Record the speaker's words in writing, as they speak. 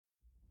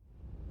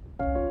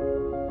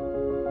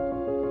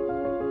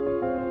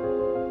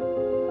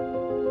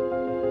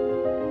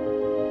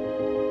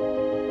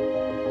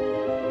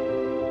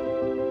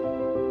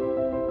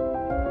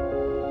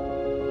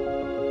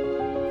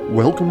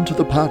Welcome to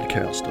the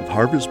podcast of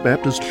Harvest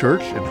Baptist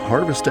Church in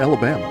Harvest,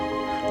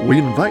 Alabama. We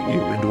invite you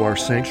into our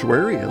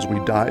sanctuary as we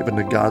dive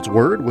into God's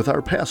Word with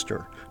our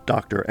pastor,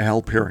 Dr.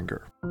 Al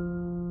Peringer.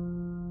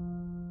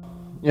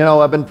 You know,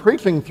 I've been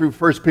preaching through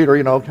 1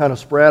 Peter, kind of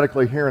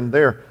sporadically here and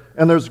there,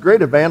 and there's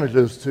great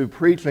advantages to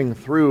preaching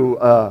through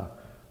a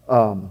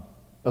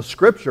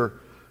scripture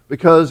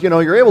because,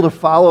 you're able to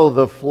follow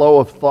the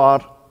flow of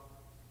thought.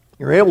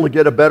 You're able to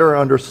get a better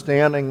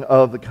understanding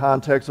of the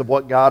context of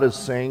what God is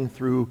saying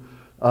through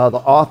the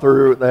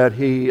author that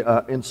he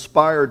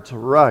inspired to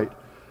write.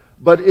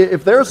 But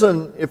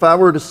if I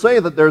were to say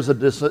that there's a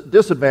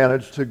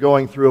disadvantage to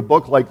going through a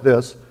book like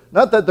this,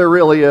 not that there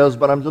really is,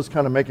 but I'm just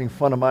kind of making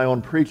fun of my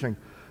own preaching.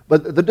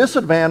 But the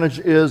disadvantage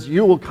is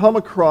you will come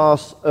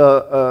across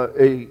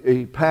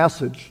a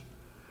passage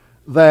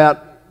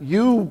that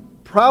you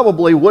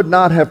probably would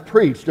not have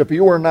preached if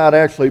you were not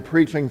actually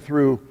preaching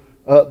through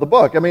the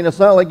book. I mean, it's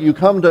not like you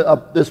come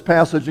to this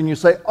passage and you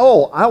say,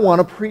 oh, I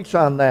want to preach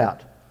on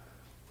that.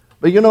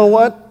 But you know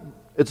what?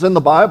 It's in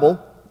the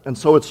Bible, and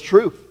so it's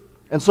truth.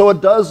 And so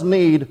it does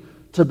need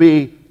to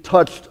be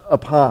touched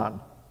upon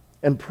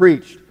and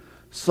preached.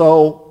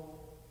 So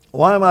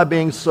why am I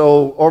being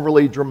so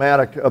overly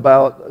dramatic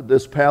about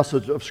this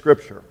passage of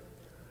Scripture?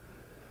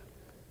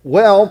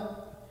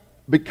 Well,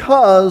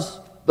 because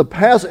the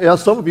passage, yeah,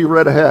 some of you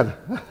read ahead.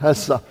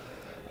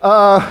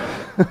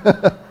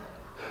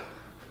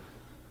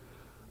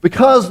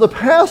 Because the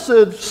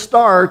passage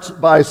starts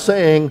by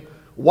saying,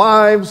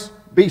 wives,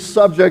 be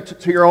subject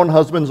to your own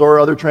husbands, or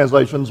other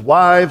translations,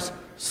 wives,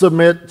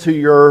 submit to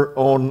your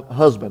own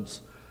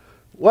husbands.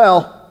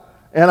 Well,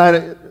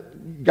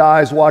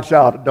 guys, watch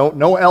out.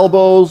 No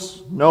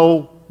elbows,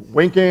 no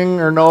winking,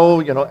 or no,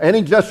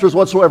 any gestures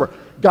whatsoever.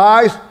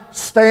 Guys,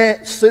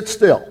 sit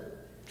still.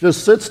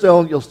 Just sit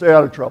still and you'll stay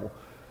out of trouble.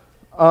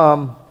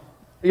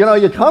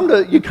 You come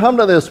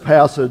to this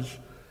passage,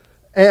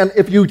 and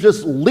if you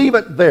just leave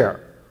it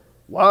there,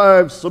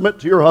 wives, submit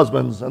to your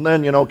husbands, and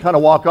then, kind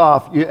of walk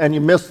off, and you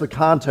miss the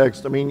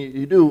context. I mean,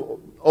 you do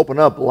open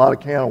up a lot of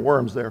can of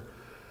worms there.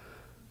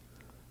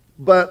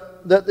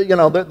 But,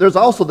 there's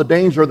also the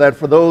danger that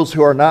for those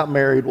who are not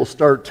married will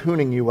start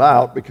tuning you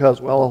out because,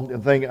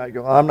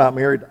 I'm not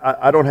married,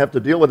 I don't have to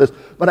deal with this.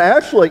 But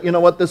actually,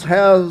 this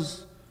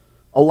has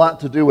a lot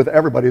to do with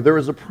everybody. There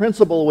is a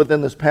principle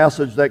within this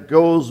passage that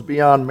goes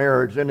beyond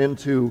marriage and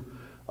into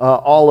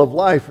all of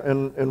life.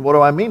 And what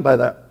do I mean by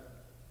that?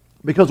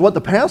 Because what the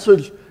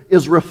passage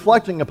is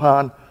reflecting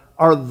upon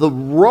are the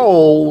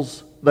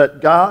roles that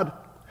God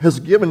has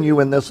given you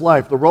in this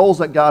life, the roles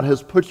that God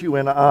has put you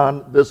in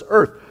on this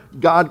earth.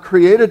 God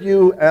created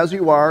you as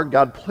you are.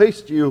 God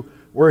placed you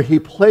where He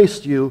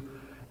placed you.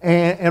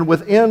 And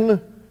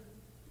within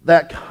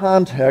that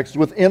context,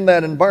 within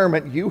that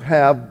environment, you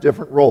have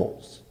different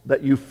roles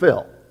that you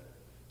fill.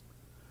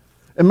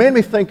 It made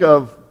me think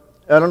of,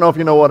 I don't know if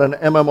you know what an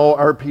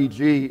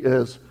MMORPG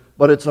is,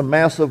 but it's a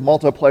massive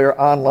multiplayer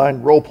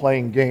online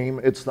role-playing game.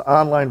 It's the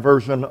online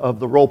version of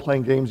the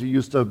role-playing games you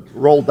used to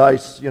roll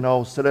dice,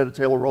 sit at a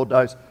table, roll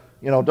dice,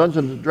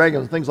 Dungeons and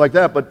Dragons, things like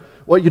that. But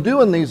what you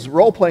do in these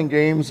role-playing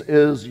games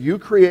is you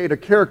create a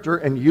character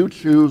and you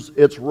choose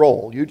its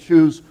role. You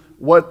choose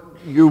what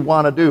you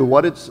want to do,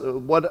 what it's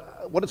going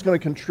to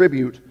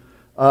contribute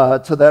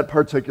to that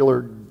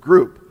particular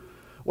group.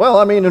 Well,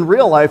 I mean, in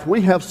real life, we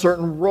have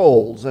certain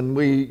roles, and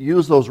we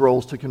use those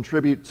roles to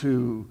contribute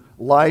to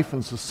life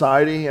and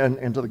society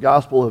and to the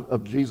gospel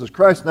of Jesus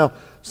Christ. Now,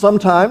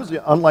 sometimes,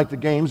 unlike the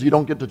games, you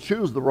don't get to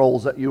choose the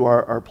roles that you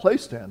are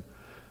placed in.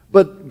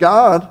 But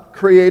God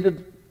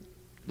created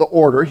the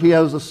order. He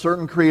has a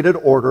certain created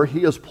order.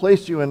 He has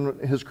placed you in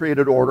His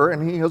created order,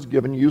 and He has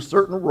given you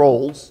certain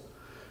roles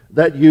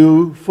that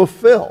you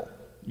fulfill.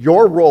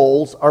 Your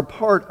roles are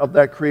part of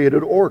that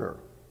created order.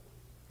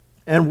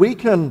 And we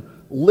can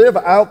live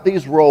out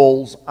these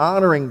roles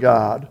honoring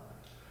God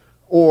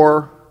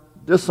or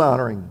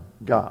dishonoring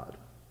God.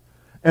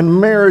 And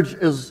marriage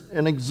is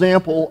an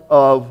example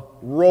of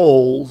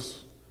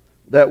roles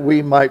that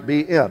we might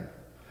be in,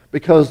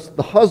 because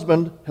the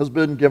husband has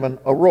been given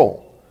a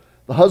role.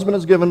 The husband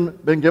has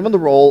been given the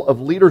role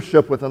of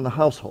leadership within the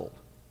household.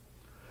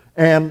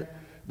 And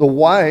the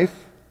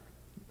wife,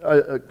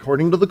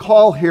 according to the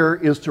call here,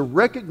 is to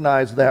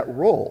recognize that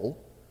role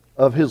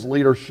of his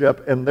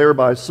leadership and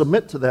thereby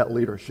submit to that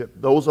leadership.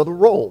 Those are the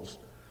roles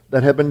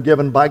that have been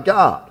given by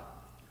God.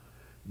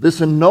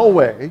 This in no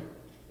way,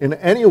 in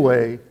any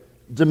way,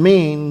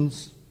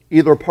 demeans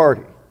either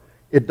party.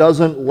 It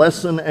doesn't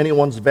lessen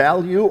anyone's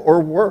value or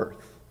worth.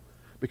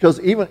 Because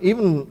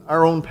even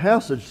our own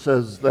passage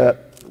says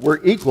that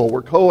we're equal,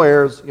 we're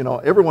co-heirs,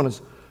 everyone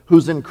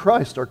who's in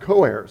Christ are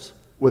co-heirs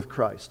with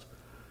Christ.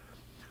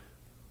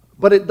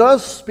 But it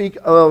does speak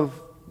of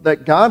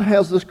that God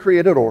has this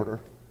created order,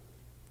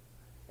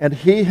 and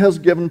He has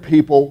given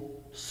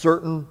people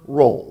certain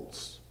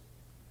roles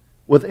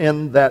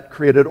within that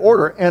created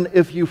order. And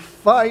if you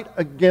fight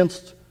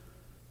against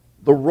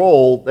the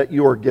role that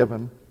you are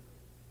given,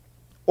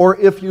 or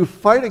if you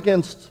fight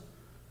against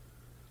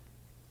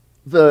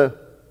the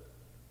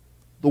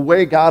the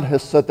way God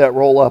has set that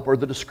role up, or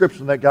the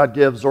description that God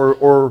gives,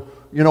 or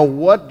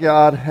what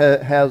God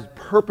has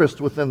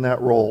purposed within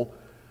that role,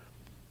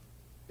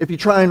 if you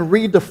try and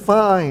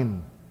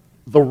redefine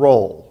the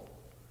role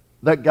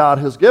that God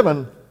has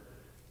given,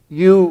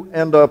 you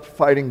end up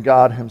fighting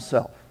God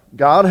himself.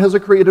 God has a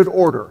created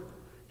order.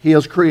 He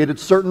has created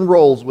certain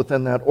roles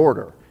within that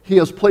order. He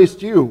has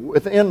placed you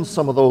within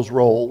some of those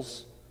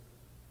roles.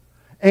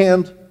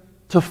 And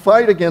to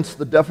fight against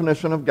the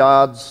definition of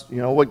God's,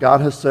 what God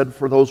has said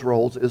for those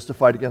roles is to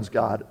fight against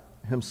God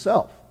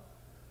himself.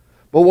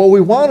 But what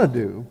we want to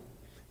do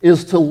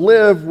is to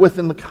live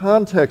within the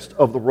context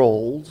of the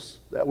roles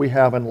that we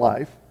have in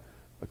life,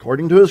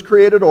 according to his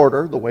created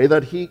order, the way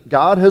that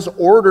God has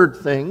ordered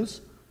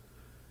things.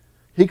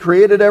 He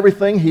created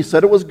everything. He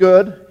said it was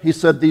good. He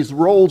said these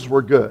roles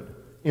were good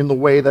in the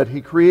way that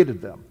he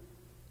created them.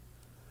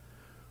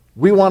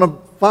 We want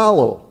to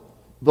follow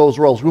those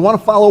roles. We want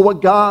to follow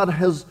what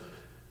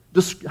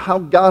how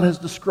God has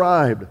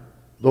described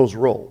those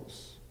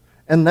roles.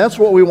 And that's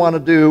what we want to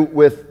do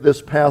with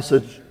this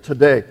passage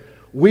today.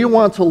 We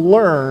want to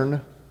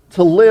learn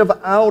to live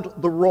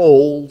out the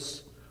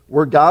roles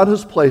where God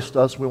has placed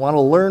us. We want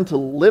to learn to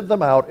live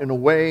them out in a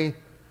way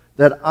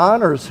that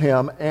honors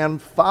him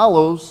and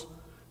follows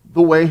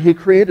the way he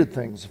created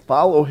things,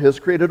 follow his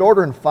created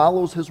order, and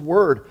follows his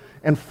word,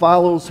 and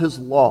follows his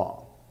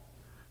law.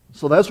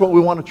 So that's what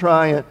we want to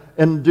try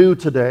and do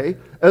today.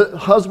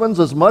 Husbands,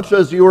 as much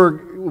as you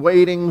are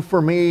waiting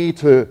for me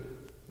to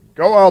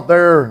go out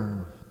there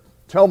and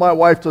tell my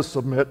wife to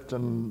submit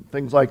and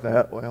things like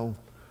that, well,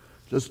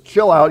 just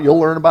chill out. You'll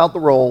learn about the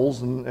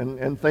roles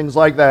and things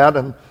like that.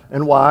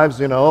 And wives,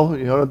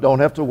 don't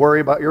have to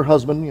worry about your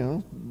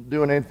husband,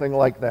 doing anything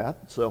like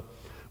that. So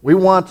we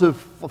want to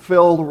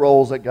fulfill the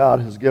roles that God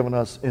has given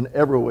us in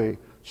every way,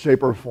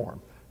 shape, or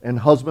form. And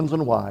husbands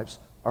and wives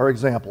are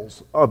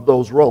examples of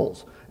those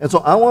roles. And so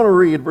I want to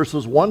read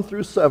verses 1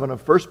 through 7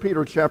 of 1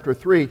 Peter chapter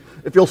 3.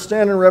 If you'll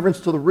stand in reverence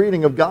to the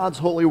reading of God's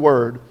holy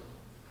word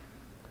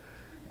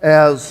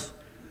as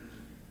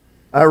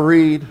I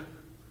read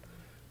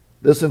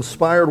this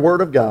inspired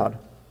word of God.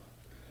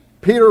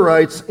 Peter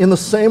writes, "In the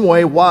same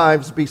way,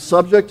 wives, be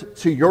subject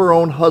to your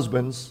own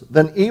husbands.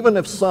 Then even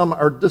if some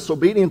are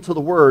disobedient to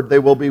the word, they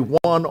will be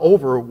won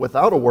over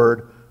without a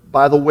word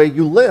by the way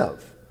you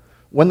live,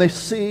 when they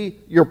see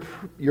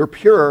your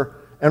pure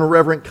and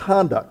reverent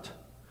conduct.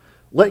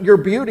 Let your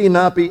beauty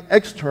not be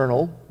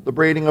external, the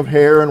braiding of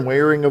hair and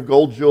wearing of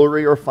gold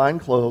jewelry or fine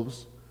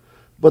clothes,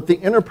 but the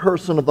inner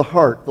person of the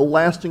heart, the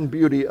lasting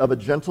beauty of a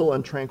gentle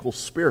and tranquil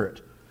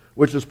spirit,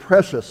 which is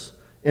precious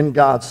in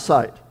God's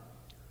sight.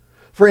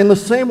 For in the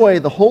same way,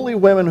 the holy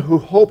women who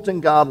hoped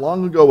in God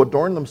long ago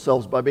adorned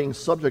themselves by being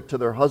subject to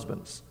their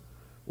husbands,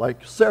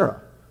 like Sarah,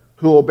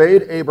 who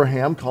obeyed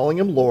Abraham, calling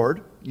him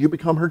Lord. You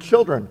become her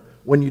children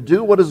when you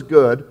do what is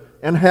good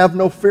and have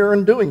no fear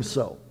in doing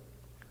so.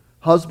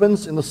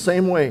 Husbands, in the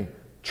same way,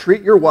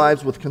 treat your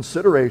wives with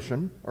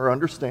consideration or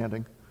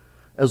understanding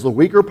as the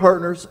weaker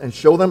partners and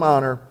show them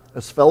honor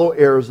as fellow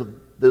heirs of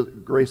the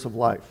grace of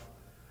life.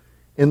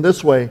 In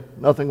this way,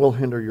 nothing will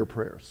hinder your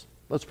prayers."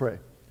 Let's pray.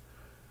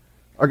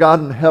 Our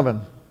God in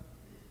heaven,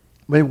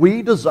 may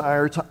we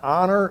desire to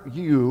honor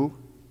you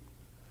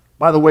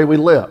by the way we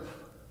live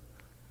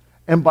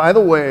and by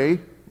the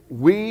way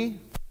we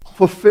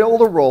fulfill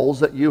the roles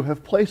that you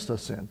have placed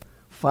us in,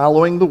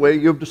 following the way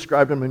you have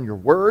described them in your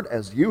word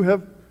as you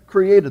have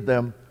created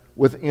them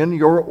within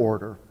your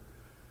order,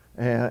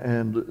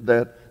 and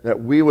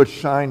that we would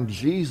shine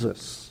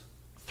Jesus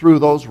through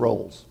those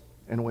roles.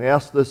 And we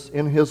ask this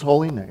in his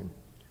holy name.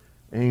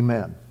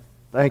 Amen.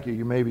 Thank you.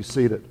 You may be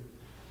seated.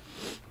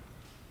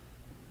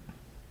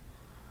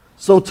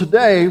 So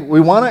today, we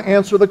want to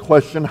answer the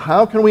question,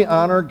 how can we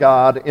honor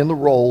God in the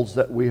roles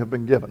that we have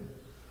been given?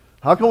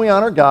 How can we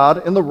honor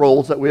God in the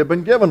roles that we have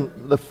been given?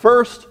 The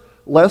first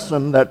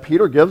lesson that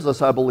Peter gives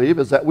us, I believe,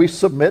 is that we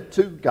submit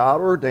to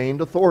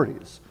God-ordained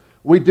authorities.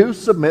 We do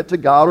submit to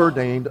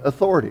God-ordained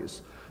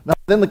authorities. Now,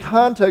 in the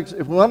context,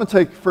 if we want to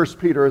take 1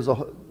 Peter as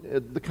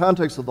the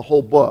context of the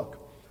whole book,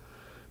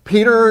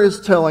 Peter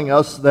is telling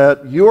us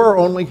that you are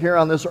only here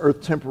on this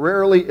earth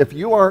temporarily. If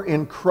you are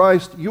in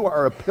Christ, you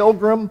are a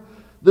pilgrim.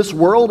 This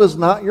world is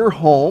not your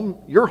home.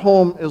 Your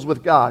home is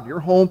with God. Your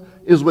home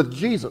is with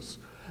Jesus.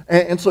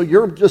 And so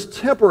you're just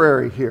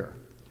temporary here.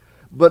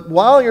 But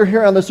while you're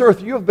here on this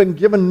earth, you have been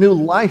given new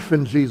life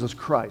in Jesus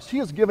Christ. He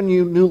has given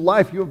you new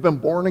life. You have been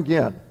born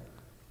again.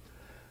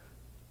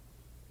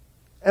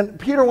 And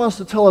Peter wants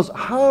to tell us,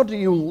 how do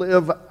you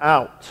live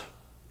out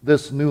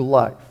this new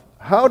life?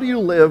 How do you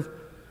live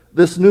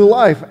this new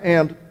life?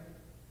 And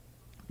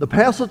the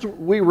passage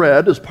we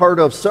read is part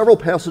of several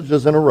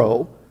passages in a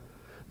row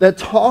that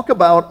talk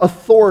about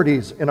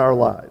authorities in our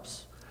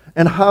lives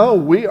and how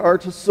we are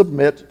to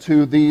submit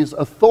to these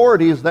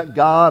authorities that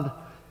God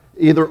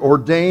either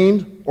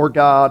ordained or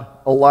God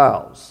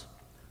allows.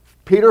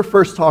 Peter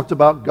first talked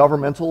about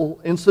governmental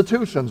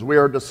institutions. We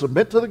are to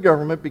submit to the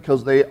government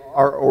because they're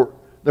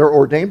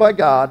ordained by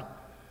God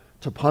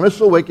to punish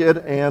the wicked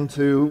and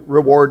to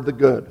reward the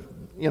good,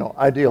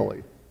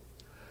 ideally.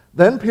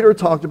 Then Peter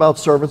talked about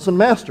servants and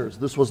masters.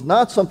 This was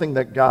not something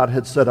that God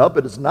had set up.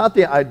 It is not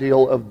the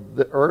ideal of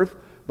the earth,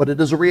 but it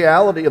is a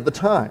reality of the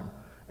time.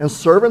 And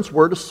servants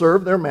were to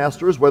serve their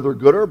masters, whether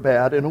good or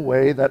bad, in a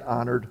way that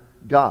honored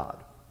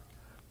God.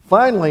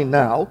 Finally,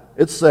 now,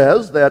 it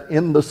says that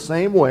in the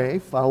same way,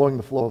 following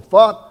the flow of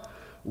thought,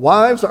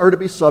 wives are to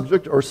be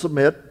subject or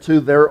submit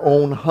to their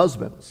own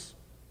husbands.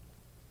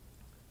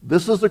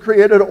 This is the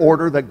created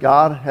order that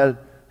God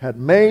had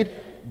made.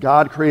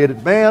 God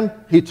created man.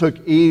 He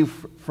took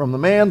Eve from the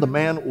man. The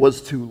man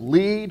was to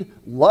lead,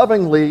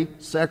 lovingly,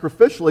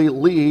 sacrificially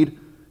lead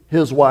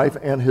his wife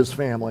and his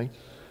family.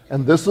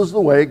 And this is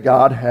the way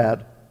God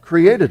had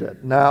created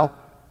it. Now,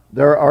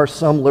 there are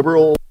some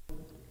liberal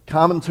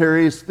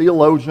commentaries,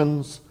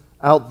 theologians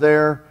out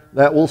there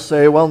that will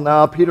say, well,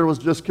 no, Peter was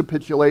just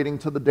capitulating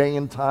to the day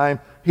and time.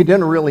 He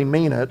didn't really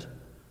mean it.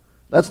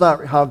 That's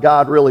not how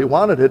God really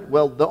wanted it.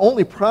 Well, the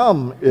only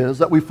problem is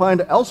that we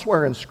find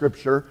elsewhere in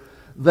Scripture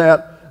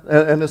that,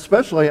 and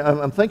especially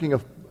I'm thinking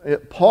of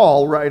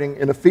Paul writing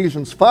in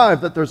Ephesians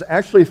 5, that there's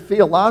actually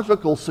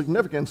theological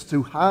significance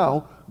to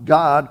how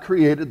God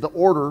created the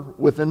order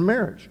within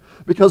marriage.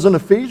 Because in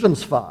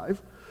Ephesians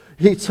 5,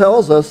 he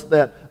tells us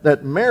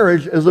that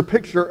marriage is a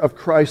picture of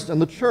Christ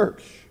and the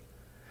church.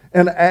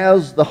 And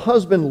as the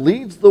husband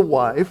leads the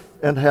wife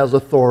and has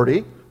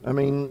authority, I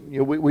mean,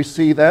 we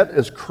see that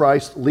as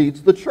Christ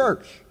leads the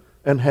church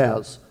and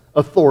has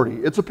authority.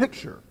 It's a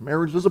picture.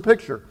 Marriage is a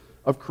picture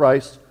of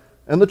Christ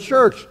and the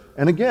church.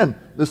 And again,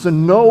 this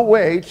in no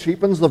way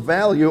cheapens the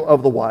value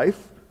of the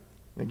wife.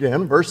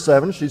 Again, verse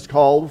 7, she's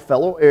called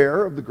fellow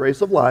heir of the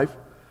grace of life,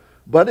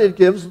 but it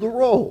gives the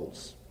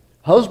roles.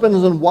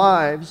 Husbands and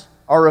wives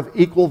are of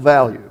equal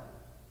value.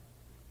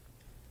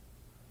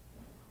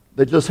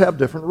 They just have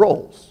different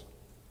roles.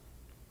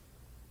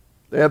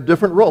 They have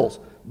different roles.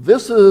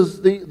 This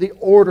is the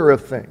order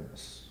of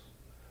things,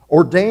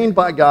 ordained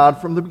by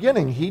God from the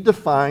beginning. He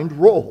defined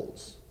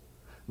roles.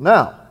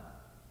 Now,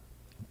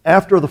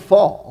 after the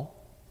fall,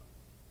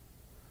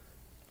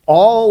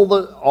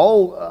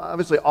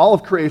 obviously all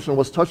of creation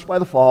was touched by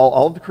the fall.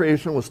 All of the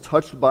creation was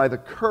touched by the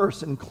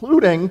curse,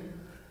 including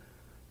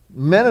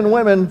men and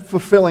women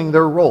fulfilling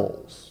their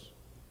roles.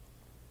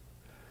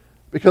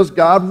 Because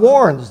God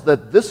warns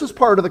that this is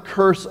part of the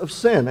curse of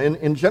sin.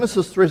 In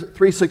Genesis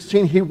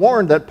 3:16, he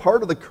warned that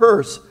part of the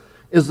curse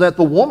is that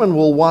the woman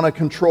will want to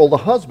control the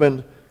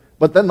husband,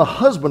 but then the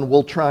husband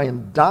will try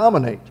and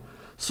dominate.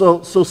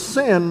 So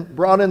sin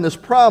brought in this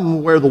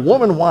problem where the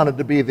woman wanted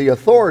to be the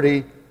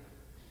authority,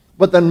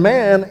 but then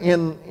man,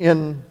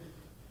 in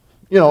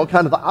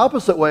kind of the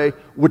opposite way,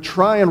 would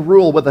try and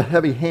rule with a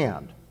heavy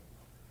hand,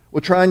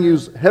 would try and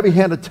use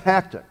heavy-handed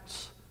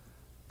tactics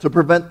to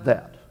prevent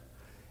that.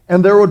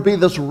 And there would be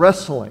this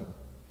wrestling.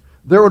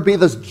 There would be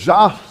this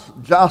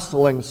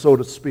jostling, so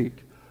to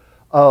speak,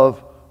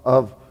 of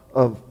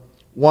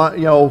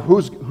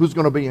who's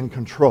going to be in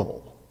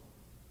control.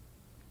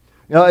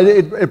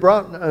 It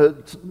brought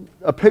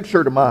a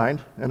picture to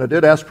mind, and I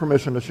did ask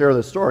permission to share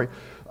this story.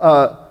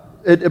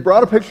 It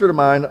brought a picture to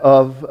mind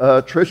of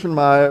Trish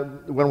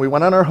and when we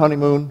went on our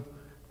honeymoon,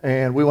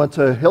 and we went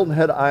to Hilton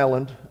Head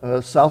Island,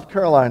 South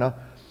Carolina,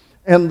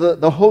 and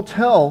the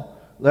hotel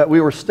that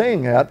we were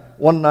staying at,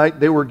 one night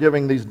they were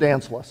giving these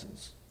dance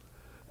lessons.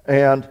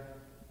 And,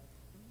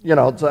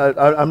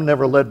 I'm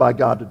never led by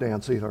God to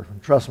dance either.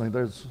 Trust me,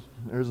 there's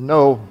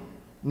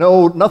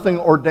nothing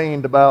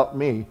ordained about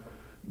me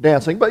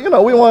dancing. But,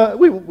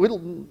 we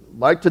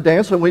like to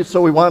dance, and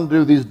so we wanted to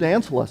do these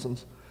dance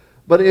lessons.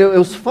 But it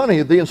was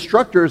funny, the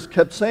instructors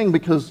kept saying,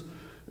 because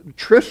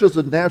Trish is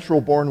a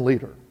natural-born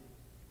leader.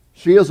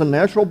 She is a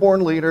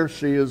natural-born leader.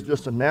 She is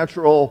just a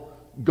natural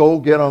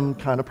go-get-'em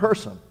kind of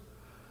person.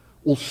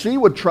 Well, she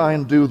would try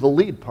and do the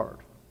lead part.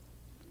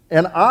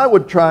 And I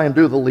would try and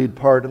do the lead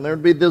part, and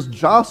there'd be this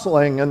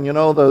jostling, and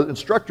the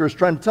instructors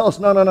trying to tell us,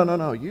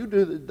 no, you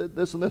do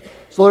this and this.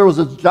 So there was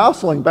this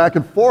jostling back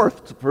and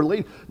forth for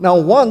lead. Now,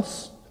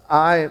 once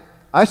I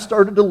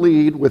started to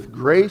lead with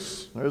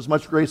grace, or as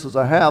much grace as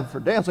I have for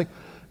dancing,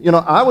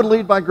 I would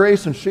lead by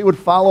grace, and she would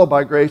follow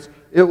by grace.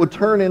 It would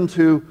turn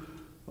into,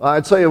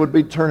 I'd say it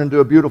would turn into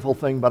a beautiful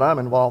thing, but I'm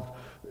involved.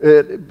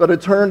 But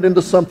it turned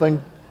into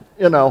something,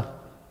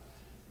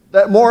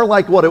 that more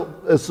like what it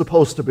is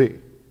supposed to be.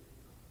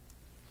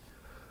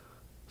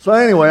 So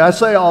anyway, I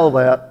say all of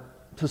that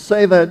to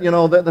say that,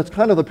 that's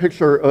kind of the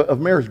picture of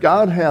marriage.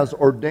 God has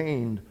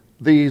ordained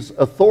these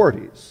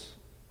authorities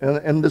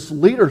and this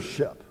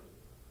leadership.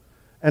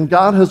 And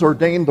God has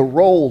ordained the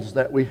roles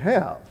that we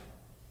have.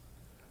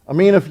 I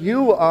mean, if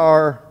you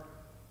are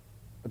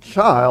a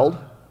child,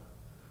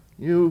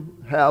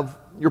 you have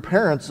your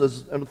parents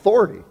as an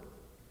authority.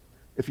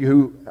 If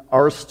you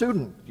are a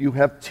student, you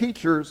have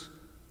teachers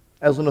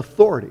as an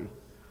authority.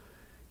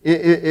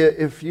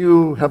 If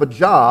you have a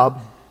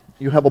job,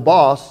 you have a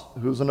boss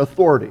who's an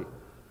authority.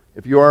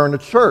 If you are in a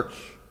church,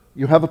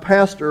 you have a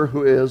pastor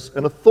who is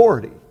an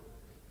authority.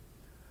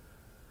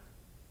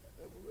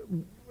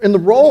 In the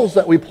roles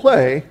that we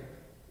play,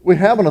 we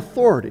have an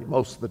authority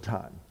most of the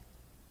time.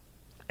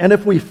 And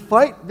if we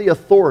fight the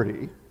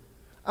authority,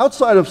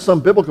 Outside of some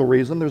biblical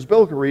reason, there's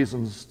biblical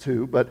reasons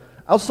too, but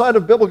outside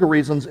of biblical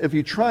reasons, if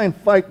you try and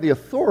fight the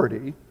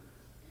authority,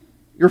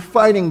 you're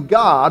fighting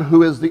God,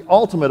 who is the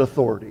ultimate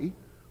authority,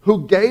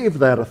 who gave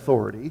that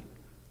authority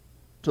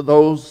to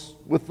those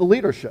with the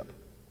leadership.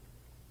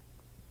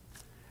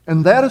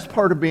 And that is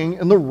part of being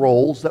in the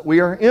roles that we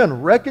are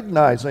in,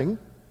 recognizing,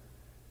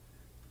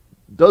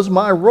 does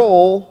my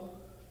role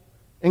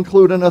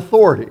include an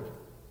authority?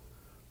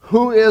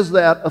 Who is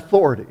that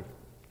authority?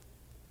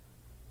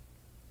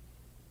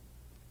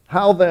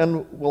 How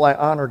then will I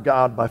honor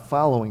God by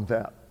following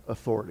that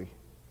authority?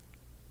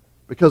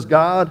 Because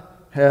God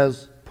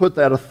has put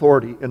that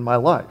authority in my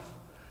life.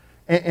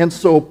 And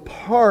so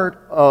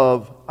part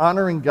of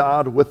honoring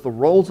God with the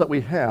roles that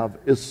we have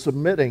is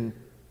submitting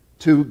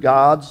to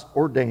God's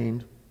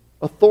ordained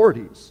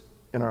authorities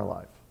in our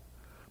life.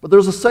 But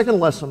there's a second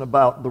lesson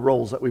about the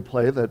roles that we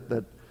play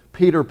that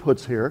Peter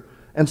puts here.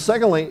 And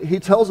secondly, he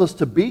tells us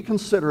to be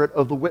considerate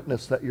of the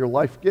witness that your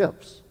life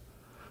gives.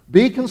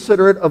 Be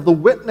considerate of the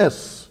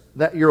witness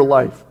that your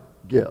life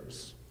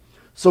gives.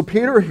 So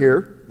Peter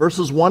here,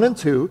 verses 1 and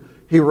 2,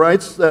 he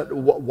writes that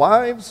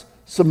wives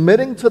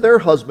submitting to their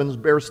husbands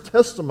bears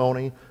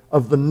testimony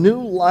of the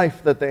new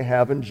life that they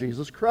have in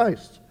Jesus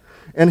Christ.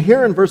 And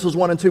here in verses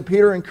 1 and 2,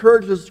 Peter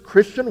encourages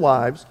Christian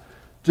wives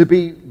to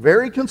be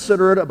very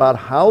considerate about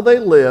how they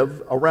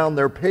live around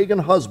their pagan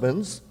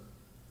husbands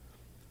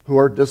who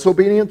are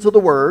disobedient to the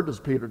word, as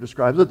Peter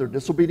describes it. They're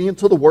disobedient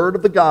to the word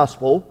of the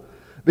gospel,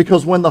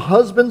 because when the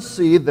husbands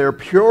see their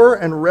pure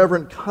and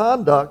reverent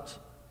conduct,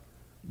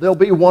 they'll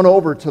be won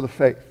over to the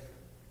faith.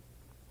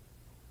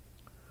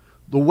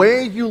 The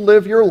way you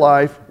live your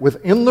life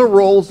within the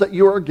roles that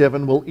you are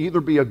given will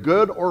either be a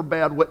good or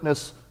bad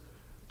witness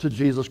to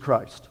Jesus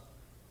Christ.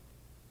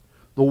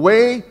 The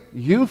way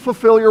you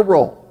fulfill your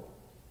role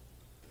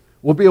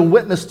will be a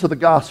witness to the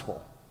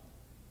gospel.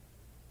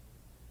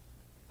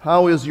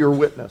 How is your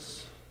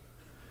witness?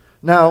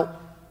 Now,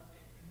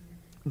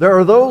 there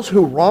are those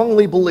who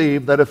wrongly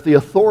believe that if the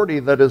authority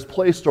that is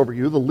placed over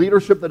you, the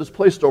leadership that is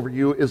placed over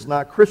you, is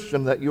not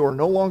Christian, that you are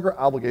no longer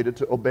obligated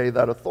to obey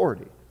that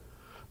authority.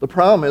 The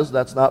problem is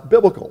that's not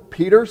biblical.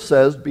 Peter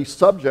says be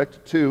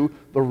subject to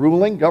the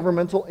ruling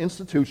governmental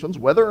institutions,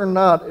 whether or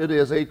not it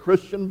is a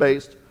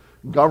Christian-based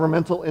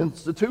governmental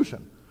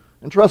institution.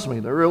 And trust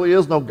me, there really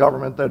is no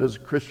government that is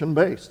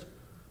Christian-based.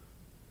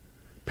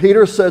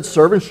 Peter said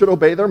servants should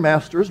obey their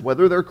masters,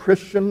 whether they're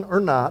Christian or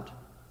not.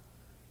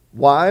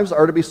 Wives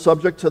are to be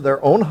subject to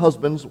their own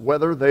husbands,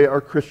 whether they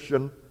are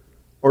Christian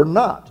or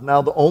not.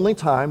 Now, the only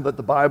time that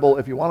the Bible,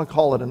 if you want to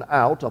call it an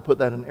out, I'll put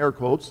that in air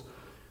quotes,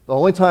 the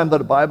only time that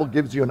the Bible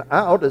gives you an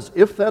out is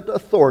if that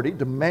authority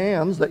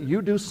demands that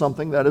you do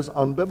something that is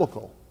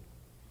unbiblical.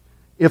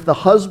 If the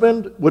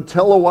husband would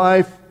tell a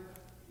wife,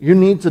 you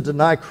need to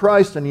deny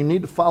Christ and you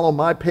need to follow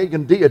my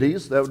pagan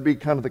deities, that would be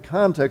kind of the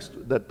context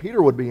that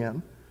Peter would be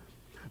in.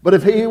 But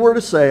if he were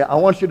to say, I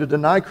want you to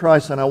deny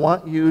Christ and I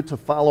want you to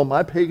follow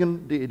my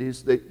pagan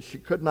deities, she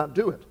could not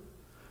do it.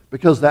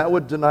 Because that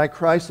would deny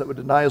Christ, that would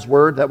deny his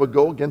word, that would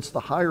go against the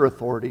higher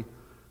authority,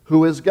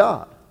 who is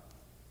God.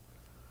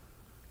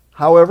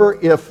 However,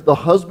 if the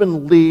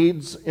husband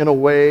leads in a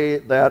way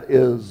that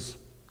is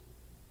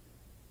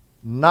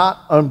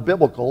not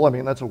unbiblical, I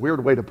mean, that's a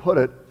weird way to put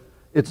it,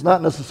 it's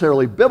not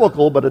necessarily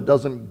biblical, but it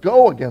doesn't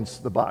go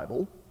against the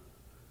Bible,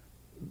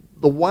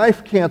 the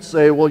wife can't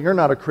say, well, you're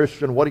not a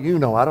Christian, what do you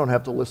know? I don't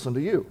have to listen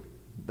to you.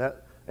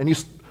 And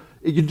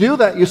you do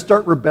that, you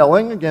start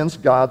rebelling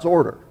against God's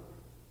order.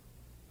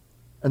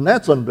 And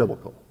that's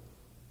unbiblical.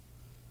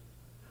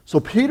 So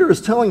Peter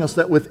is telling us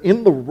that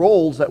within the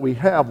roles that we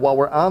have while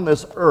we're on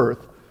this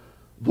earth,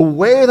 the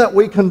way that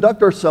we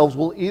conduct ourselves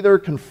will either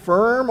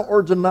confirm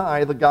or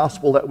deny the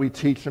gospel that we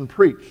teach and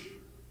preach.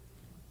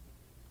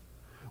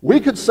 We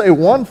could say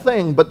one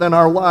thing, but then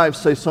our lives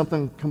say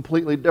something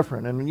completely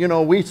different.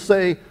 And, we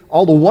say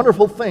all the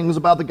wonderful things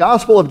about the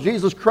gospel of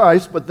Jesus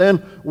Christ, but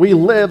then we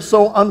live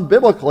so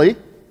unbiblically.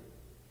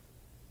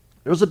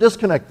 There's a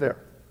disconnect there.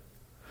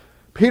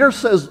 Peter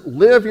says,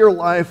 live your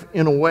life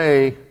in a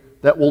way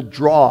that will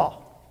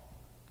draw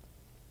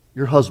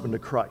your husband to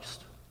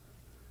Christ,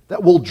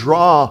 that will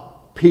draw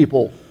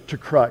people to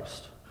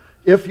Christ.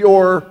 If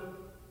your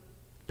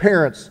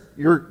parents,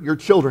 your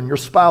children, your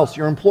spouse,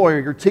 your employer,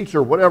 your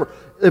teacher, whatever,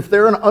 if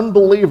they're an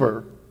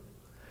unbeliever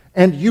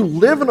and you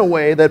live in a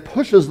way that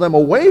pushes them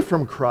away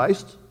from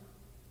Christ,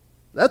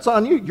 that's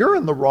on you. You're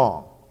in the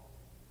wrong.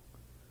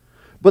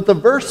 But the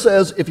verse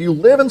says, if you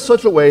live in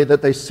such a way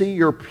that they see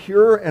your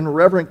pure and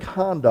reverent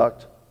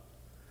conduct,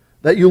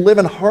 that you live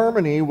in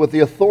harmony with the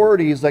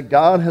authorities that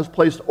God has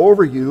placed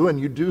over you, and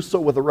you do so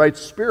with the right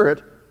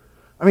spirit,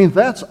 I mean,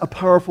 that's a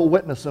powerful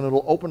witness, and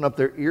it'll open up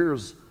their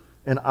ears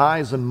and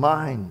eyes and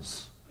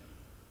minds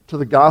to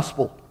the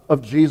gospel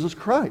of Jesus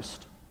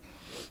Christ.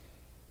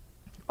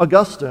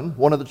 Augustine,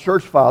 one of the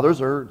church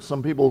fathers, or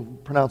some people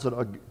pronounce it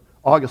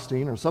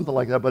Augustine or something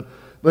like that,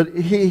 but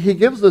he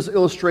gives this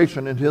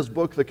illustration in his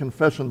book, The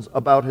Confessions,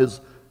 about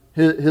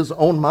his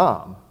own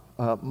mom,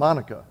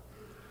 Monica.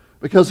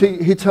 Because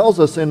he tells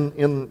us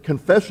in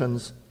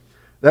Confessions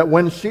that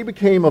when she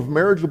became of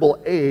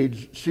marriageable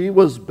age, she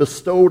was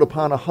bestowed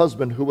upon a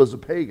husband who was a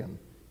pagan,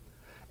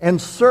 and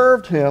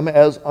served him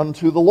as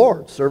unto the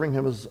Lord, serving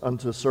him as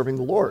unto serving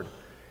the Lord.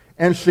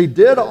 And she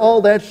did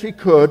all that she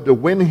could to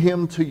win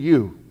him to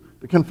you.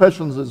 The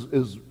Confessions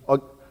is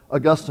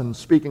Augustine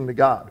speaking to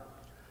God.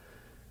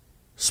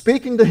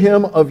 Speaking to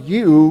him of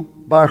you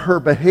by her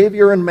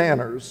behavior and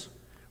manners,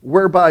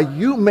 whereby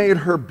you made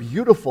her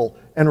beautiful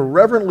and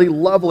reverently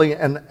lovely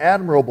and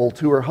admirable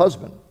to her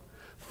husband.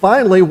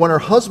 Finally, when her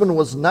husband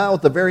was now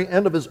at the very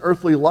end of his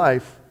earthly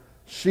life,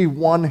 she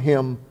won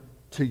him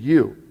to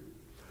you.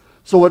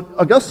 So what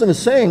Augustine is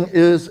saying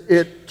is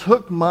it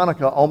took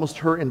Monica almost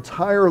her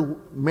entire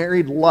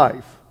married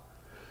life,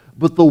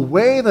 but the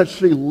way that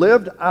she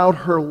lived out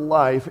her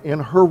life in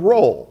her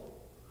role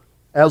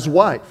as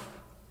wife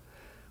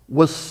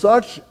was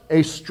such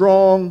a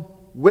strong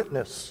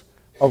witness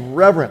of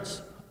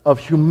reverence, of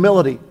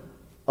humility,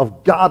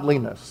 of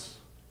godliness,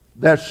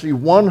 that she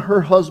won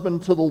her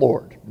husband to the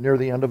Lord near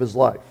the end of his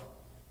life.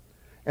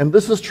 And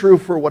this is true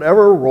for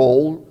whatever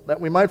role that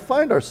we might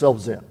find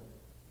ourselves in.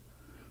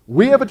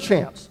 We have a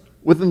chance,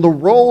 within the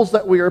roles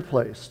that we are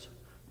placed,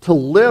 to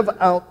live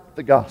out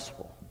the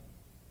gospel,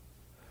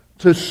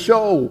 to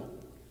show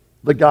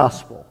the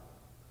gospel,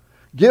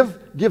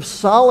 give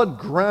solid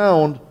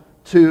ground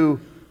to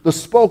the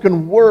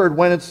spoken word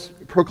when it's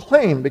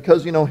proclaimed,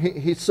 because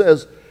he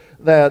says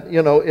that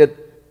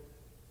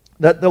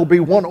that there'll be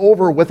won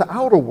over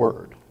without a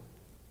word.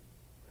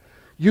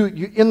 You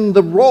in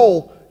the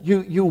role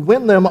you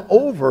win them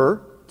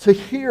over to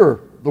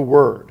hear the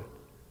word,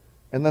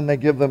 and then they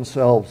give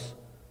themselves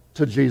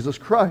to Jesus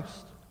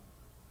Christ.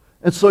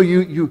 And so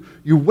you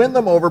win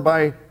them over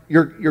by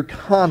your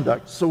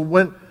conduct. So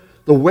when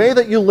the way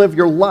that you live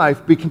your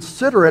life, be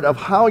considerate of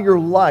how your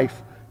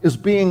life is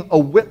being a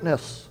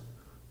witness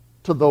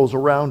to those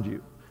around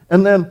you.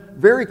 And then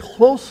very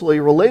closely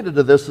related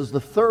to this is the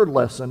third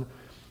lesson,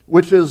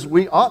 which is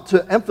we ought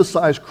to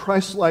emphasize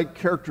Christ-like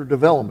character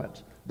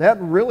development. That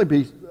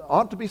really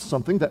ought to be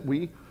something that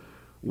we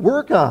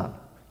work on,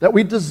 that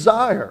we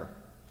desire.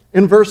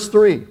 In verse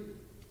 3,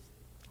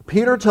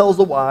 Peter tells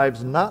the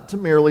wives not to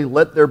merely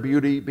let their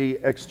beauty be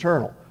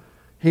external.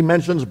 He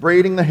mentions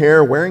braiding the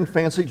hair, wearing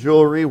fancy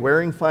jewelry,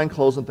 wearing fine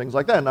clothes, and things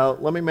like that. Now,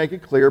 let me make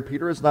it clear,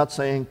 Peter is not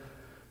saying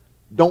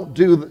don't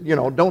do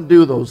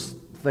those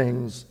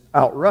things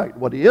outright.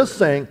 What he is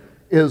saying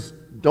is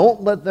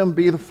don't let them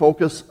be the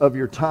focus of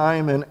your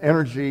time and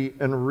energy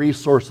and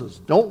resources.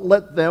 Don't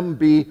let them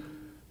be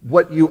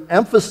what you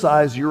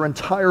emphasize your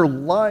entire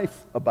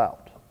life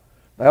about.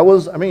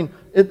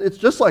 It's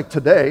just like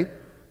today,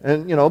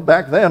 and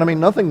back then,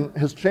 nothing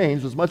has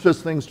changed. As much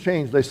as things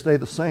change, they stay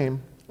the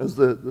same, as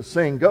the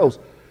saying goes.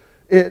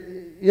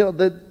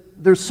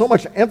 There's so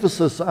much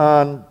emphasis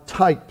on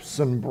types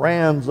and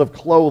brands of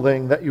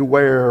clothing that you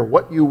wear,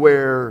 what you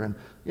wear, and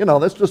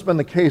that's just been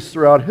the case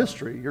throughout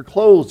history. Your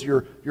clothes,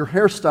 your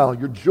hairstyle,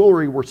 your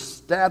jewelry were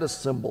status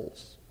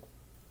symbols.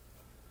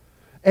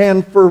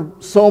 And for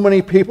so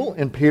many people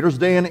in Peter's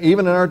day and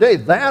even in our day,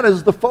 that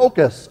is the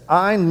focus.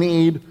 I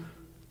need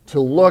to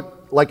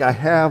look like I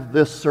have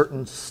this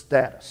certain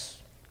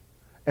status.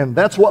 And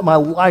that's what my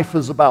life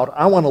is about.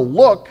 I want to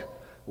look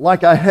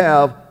like I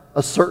have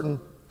a certain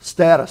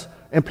status.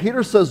 And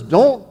Peter says,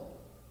 don't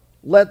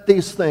let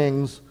these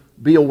things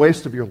be a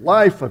waste of your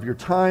life, of your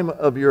time,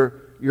 of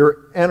your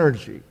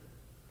energy.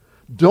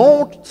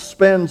 Don't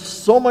spend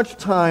so much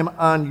time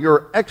on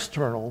your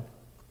external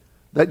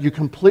that you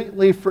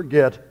completely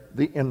forget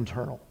the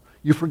internal.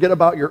 You forget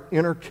about your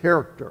inner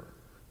character,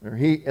 or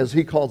as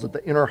he calls it,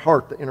 the inner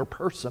heart, the inner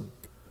person.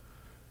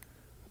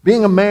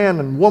 Being a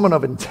man and woman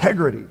of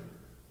integrity.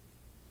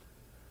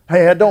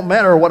 Hey, it don't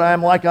matter what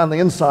I'm like on the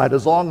inside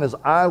as long as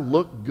I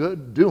look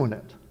good doing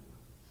it.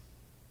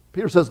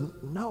 Peter says,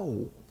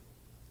 no.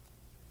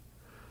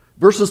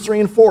 Verses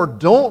 3 and 4,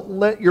 don't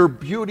let your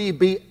beauty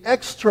be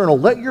external.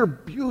 Let your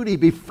beauty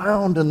be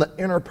found in the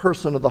inner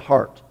person of the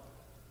heart.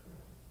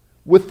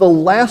 With the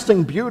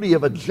lasting beauty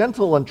of a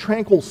gentle and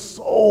tranquil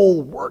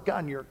soul, work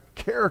on your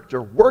character.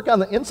 Work on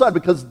the inside,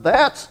 because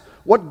that's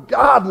what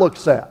God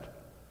looks at.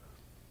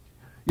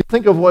 You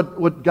think of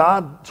what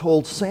God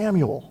told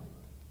Samuel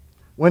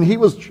when he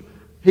was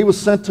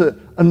sent to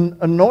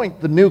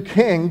anoint the new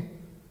king,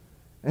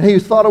 and he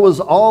thought it was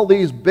all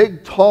these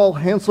big, tall,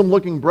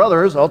 handsome-looking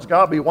brothers. Oh, it's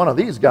got to be one of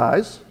these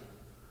guys.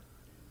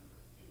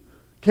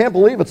 Can't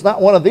believe it's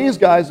not one of these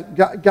guys.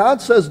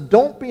 God says,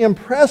 don't be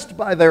impressed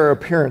by their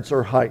appearance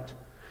or height.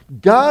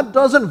 God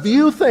doesn't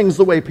view things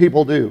the way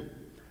people do.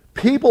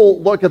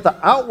 People look at the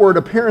outward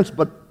appearance,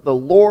 but the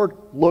Lord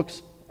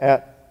looks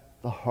at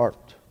the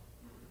heart.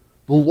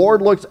 The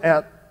Lord looks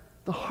at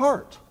the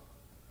heart.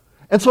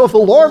 And so if the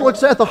Lord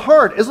looks at the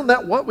heart, isn't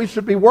that what we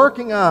should be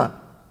working on?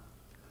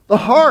 The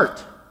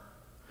heart.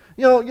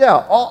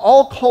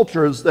 All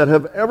cultures that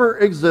have ever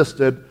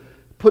existed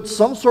put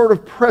some sort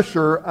of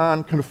pressure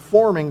on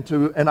conforming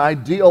to an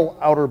ideal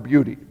outer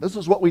beauty. This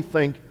is what we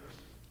think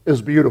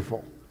is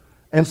beautiful.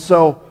 And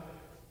so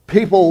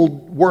people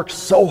work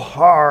so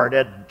hard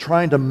at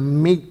trying to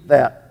meet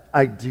that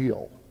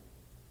ideal.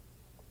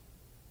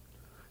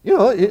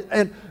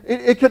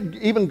 It could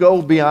even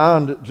go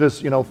beyond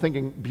just,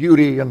 thinking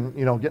beauty and,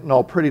 getting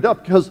all prettied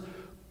up, because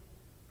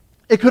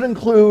it could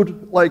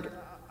include,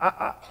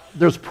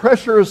 there's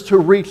pressures to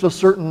reach a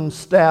certain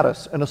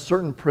status and a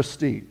certain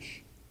prestige,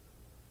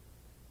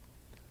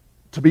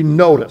 to be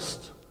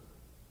noticed.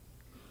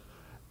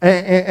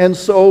 And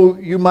so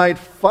you might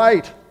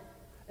fight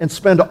and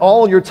spend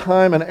all your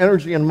time and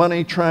energy and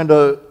money trying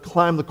to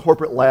climb the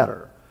corporate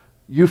ladder.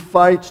 You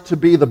fight to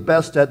be the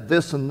best at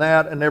this and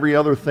that and every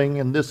other thing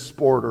in this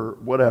sport or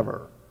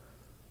whatever.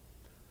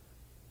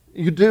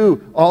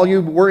 All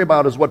you worry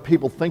about is what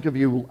people think of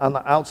you on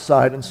the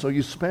outside, and so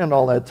you spend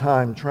all that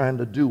time trying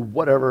to do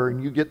whatever,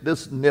 and you get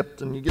this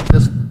nipped, and you get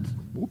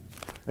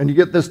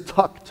this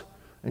tucked,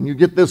 and you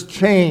get this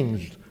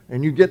changed,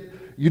 and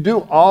you do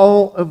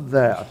all of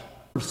that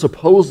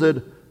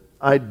supposed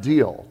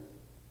ideal.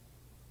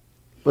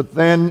 But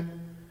then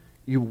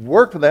you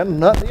work for that,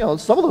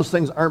 and some of those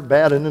things aren't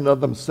bad in and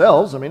of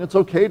themselves. I mean, it's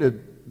okay to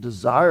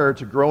desire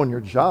to grow in your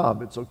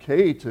job. It's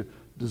okay to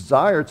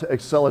desire to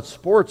excel at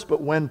sports,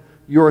 but when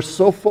you're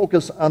so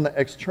focused on the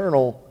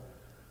external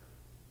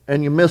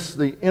and you miss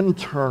the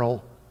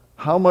internal,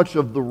 how much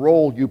of the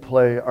role you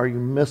play are you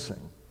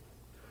missing?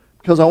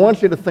 Because I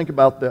want you to think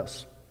about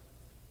this.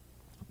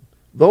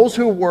 Those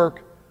who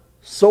work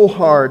so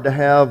hard to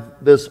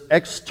have this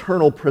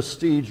external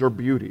prestige or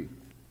beauty,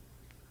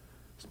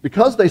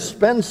 because they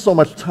spend so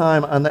much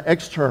time on the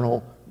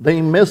external,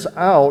 they miss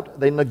out,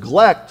 they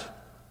neglect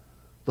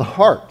the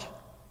heart.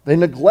 They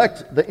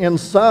neglect the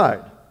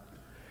inside.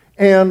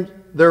 And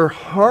their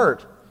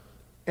heart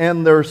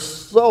and their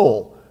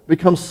soul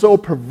become so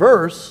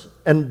perverse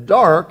and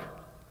dark,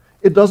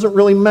 it doesn't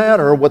really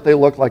matter what they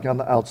look like on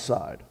the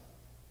outside.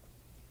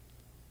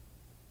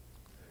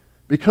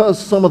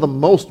 Because some of the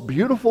most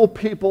beautiful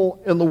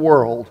people in the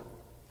world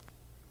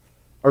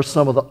are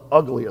some of the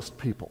ugliest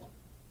people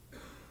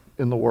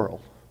in the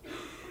world.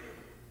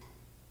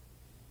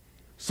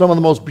 Some of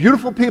the most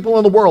beautiful people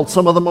in the world,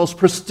 some of the most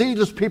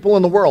prestigious people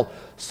in the world,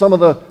 some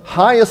of the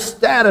highest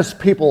status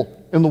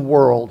people in the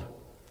world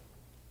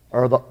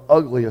are the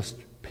ugliest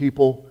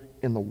people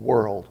in the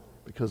world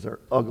because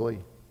they're ugly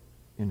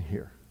in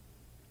here.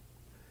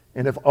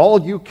 And if all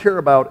you care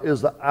about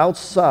is the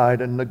outside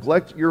and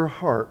neglect your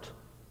heart,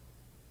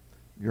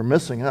 you're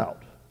missing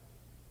out.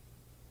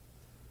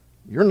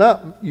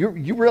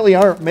 You really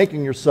aren't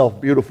making yourself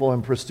beautiful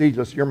and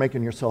prestigious. You're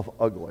making yourself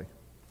ugly.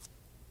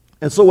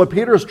 And so what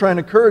Peter is trying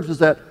to encourage is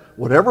that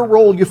whatever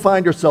role you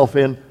find yourself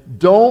in,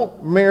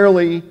 don't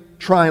merely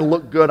try and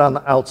look good on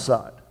the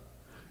outside.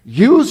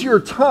 Use your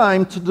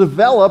time to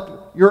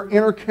develop your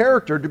inner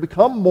character to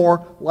become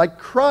more like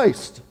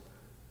Christ,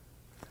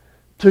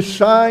 to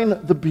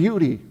shine the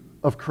beauty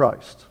of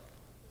Christ.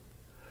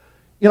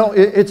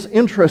 It's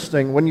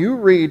interesting when you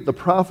read the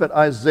prophet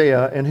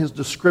Isaiah and his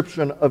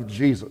description of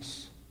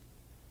Jesus.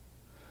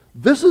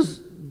 This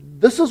is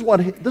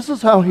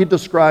how he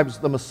describes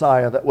the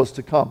Messiah that was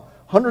to come,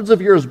 hundreds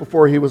of years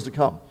before he was to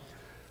come.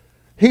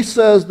 He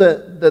says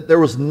that there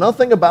was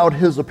nothing about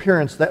his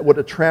appearance that would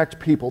attract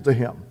people to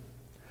him.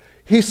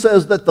 He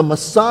says that the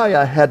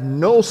Messiah had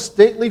no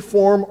stately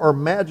form or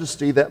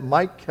majesty that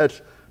might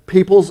catch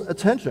people's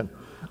attention.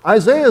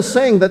 Isaiah is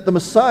saying that the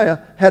Messiah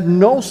had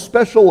no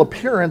special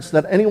appearance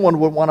that anyone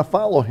would want to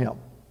follow him.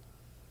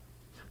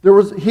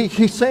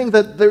 He's saying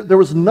that there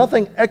was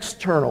nothing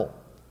external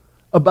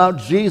about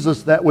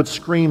Jesus that would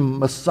scream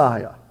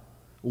Messiah,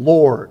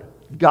 Lord,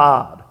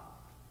 God,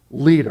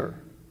 leader.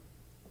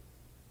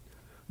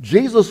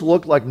 Jesus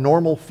looked like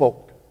normal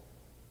folk.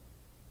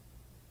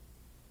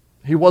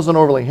 He wasn't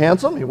overly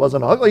handsome, he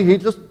wasn't ugly, he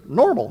just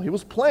normal, he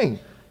was plain.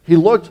 He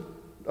looked,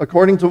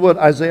 according to what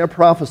Isaiah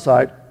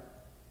prophesied,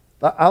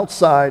 the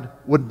outside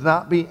would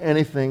not be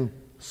anything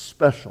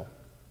special.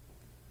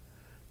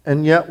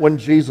 And yet when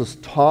Jesus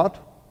taught,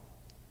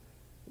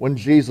 when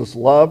Jesus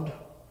loved,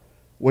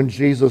 when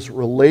Jesus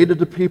related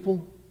to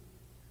people,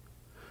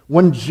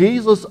 when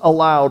Jesus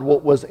allowed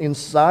what was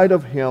inside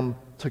of him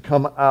to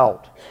come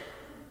out,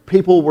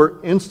 people were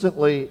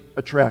instantly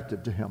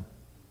attracted to him.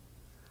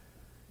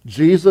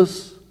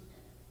 Jesus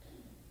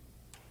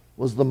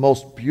was the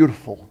most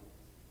beautiful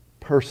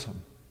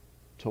person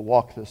to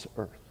walk this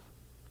earth.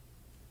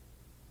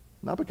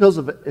 Not because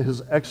of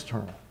his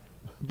external,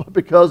 but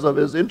because of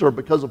his internal,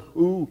 because of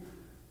who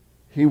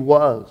he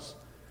was.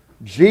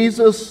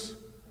 Jesus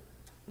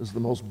is the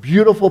most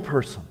beautiful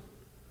person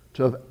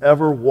to have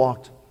ever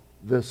walked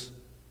this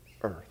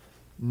earth.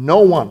 No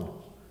one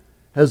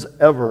has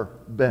ever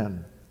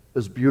been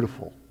as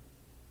beautiful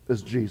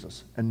as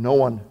Jesus, and no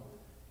one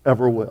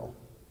ever will.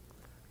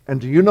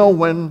 And do you know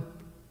when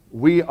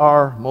we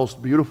are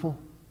most beautiful?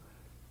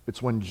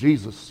 It's when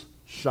Jesus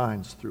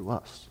shines through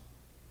us.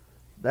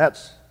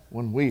 That's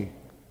when we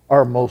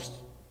are most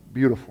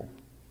beautiful.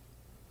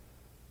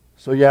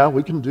 So yeah,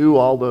 we can do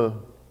all the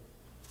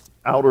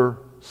outer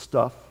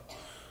stuff,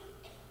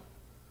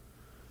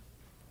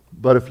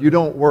 but if you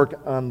don't work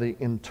on the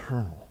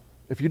internal,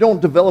 if you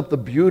don't develop the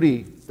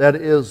beauty that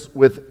is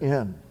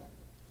within,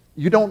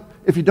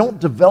 if you don't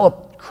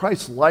develop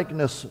Christ's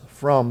likeness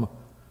from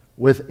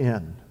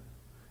within,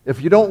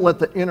 if you don't let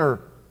the inner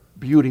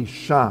beauty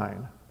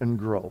shine and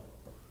grow,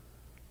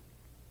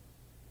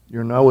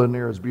 you're nowhere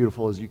near as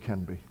beautiful as you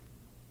can be.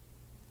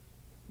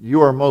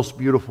 You are most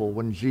beautiful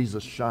when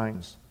Jesus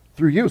shines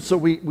through you. So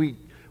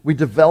we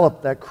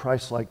develop that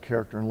Christ-like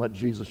character and let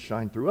Jesus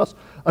shine through us.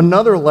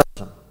 Another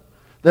lesson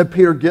that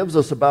Peter gives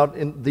us about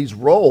in these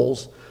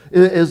roles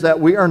is that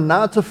we are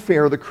not to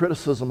fear the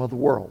criticism of the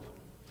world.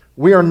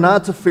 We are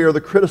not to fear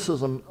the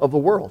criticism of the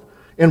world.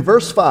 In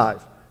verse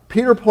 5,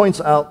 Peter points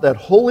out that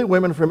holy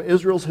women from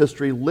Israel's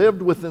history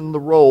lived within the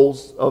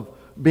roles of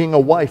being a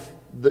wife,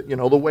 the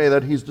way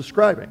that he's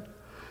describing.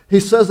 He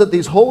says that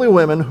these holy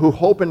women who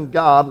hope in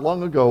God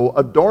long ago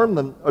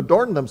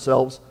adorned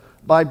themselves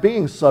by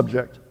being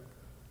subject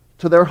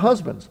to their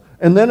husbands.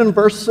 And then in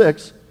verse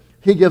 6,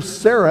 he gives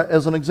Sarah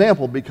as an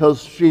example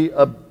because she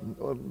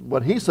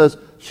obeyed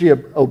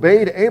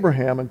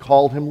Abraham and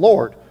called him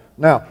Lord.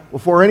 Now,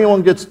 before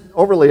anyone gets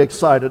overly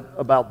excited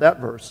about that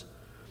verse,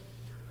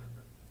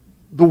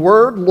 the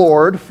word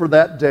Lord for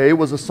that day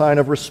was a sign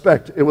of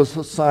respect. It was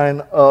a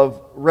sign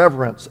of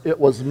reverence. It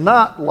was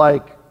not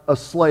like a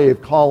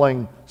slave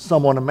calling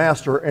someone a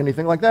master or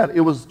anything like that.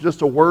 It was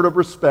just a word of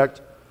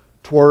respect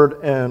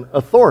toward an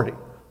authority.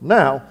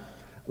 Now,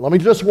 let me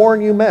just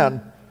warn you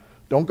men,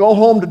 don't go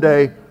home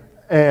today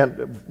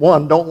and,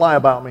 one, don't lie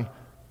about me.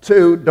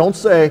 Two, don't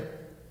say,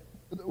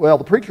 well,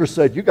 the preacher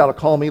said you got to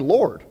call me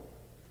Lord.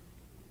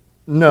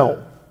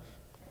 No,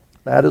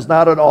 that is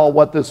not at all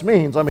what this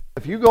means. I mean,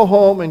 if you go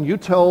home and you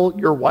tell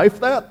your wife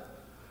that,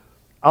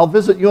 I'll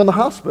visit you in the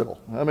hospital.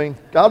 I mean,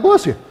 God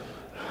bless you.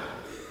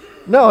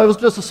 No, it was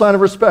just a sign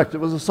of respect. It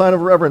was a sign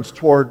of reverence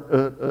toward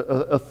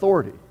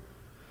authority.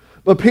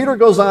 But Peter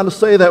goes on to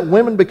say that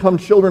women become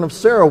children of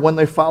Sarah when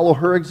they follow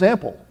her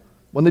example,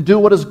 when they do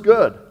what is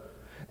good.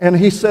 And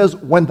he says,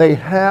 when they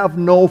have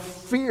no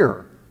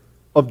fear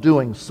of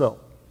doing so.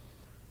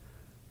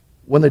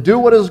 When they do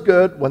what is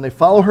good, when they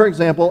follow her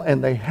example,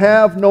 and they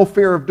have no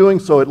fear of doing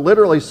so, it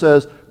literally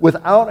says,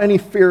 without any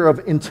fear of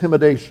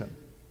intimidation.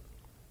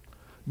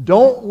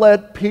 Don't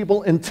let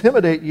people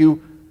intimidate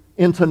you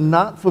into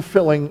not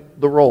fulfilling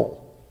the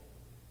role.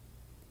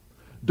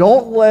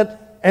 Don't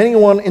let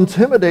anyone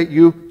intimidate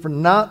you for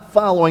not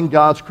following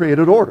God's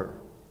created order.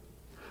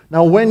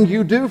 Now, when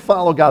you do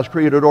follow God's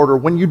created order,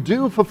 when you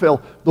do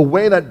fulfill the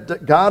way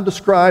that God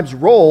describes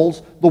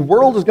roles, the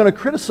world is going to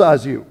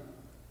criticize you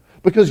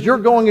because you're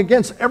going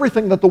against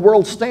everything that the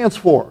world stands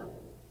for.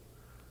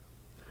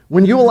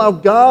 When you allow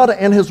God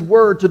and His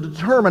Word to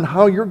determine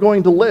how you're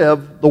going to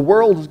live, the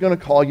world is going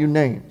to call you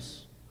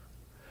names.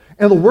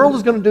 And the world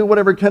is going to do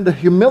whatever it can to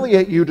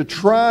humiliate you, to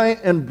try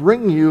and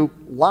bring you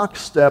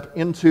lockstep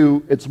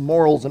into its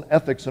morals and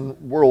ethics and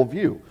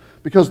worldview.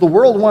 Because the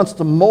world wants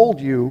to mold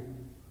you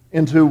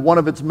into one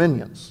of its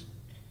minions.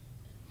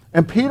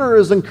 And Peter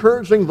is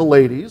encouraging the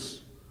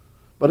ladies,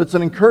 but it's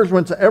an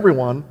encouragement to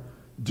everyone,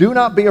 do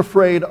not be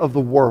afraid of the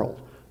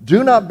world.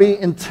 Do not be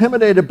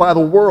intimidated by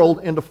the world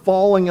into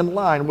falling in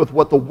line with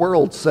what the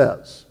world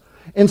says.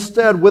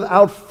 Instead,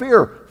 without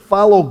fear,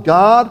 follow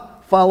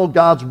God, follow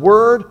God's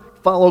Word,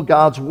 follow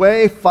God's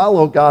way,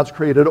 follow God's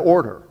created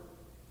order.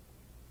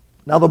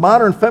 Now, the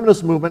modern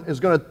feminist movement is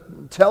going to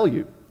tell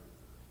you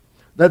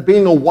that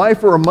being a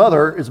wife or a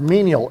mother is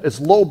menial, it's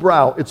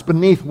lowbrow, it's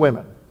beneath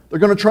women. They're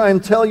going to try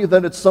and tell you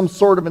that it's some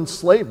sort of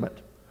enslavement.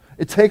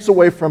 It takes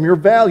away from your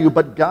value,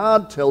 but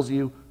God tells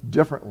you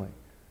differently.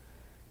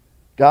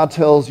 God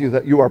tells you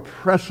that you are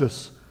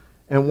precious,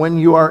 and when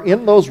you are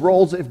in those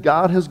roles, if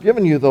God has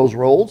given you those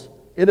roles,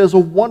 it is a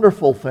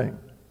wonderful thing.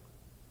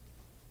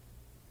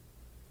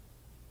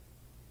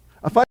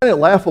 I find it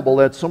laughable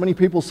that so many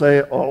people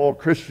say, oh,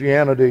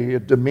 Christianity,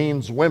 it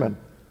demeans women.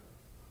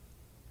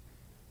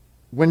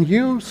 When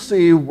you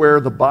see where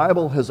the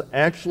Bible has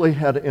actually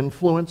had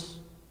influence,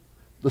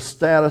 the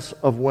status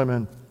of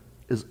women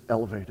is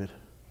elevated.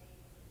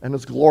 And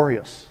it's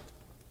glorious.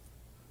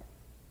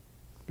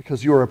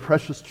 Because you are a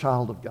precious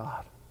child of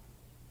God.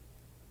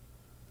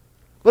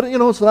 But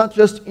it's not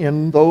just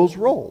in those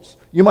roles.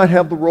 You might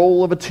have the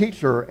role of a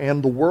teacher,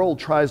 and the world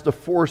tries to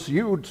force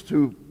you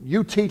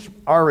teach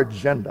our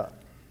agenda.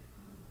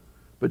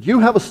 But you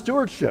have a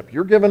stewardship.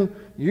 You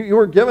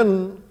are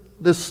given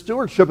this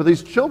stewardship of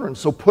these children,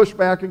 so push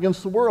back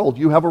against the world.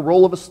 You have a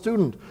role of a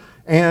student.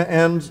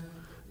 And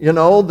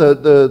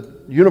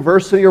the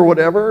university or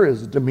whatever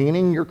is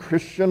demeaning your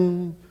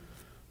Christian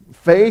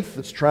faith.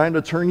 It's trying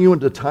to turn you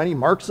into tiny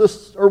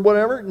Marxists or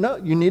whatever. No,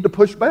 you need to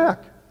push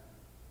back.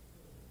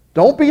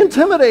 Don't be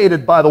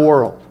intimidated by the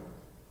world.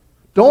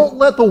 Don't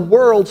let the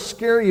world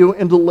scare you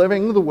into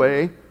living the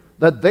way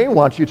that they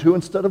want you to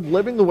instead of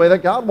living the way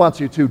that God wants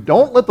you to.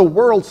 Don't let the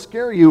world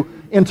scare you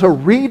into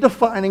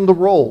redefining the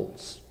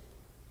roles.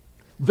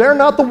 They're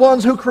not the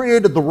ones who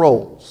created the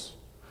roles.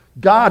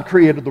 God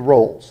created the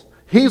roles.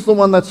 He's the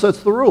one that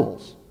sets the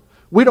rules.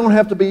 We don't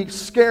have to be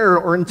scared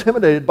or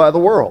intimidated by the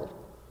world.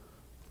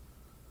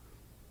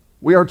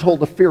 We are told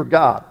to fear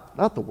God,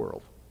 not the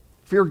world.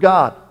 Fear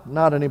God,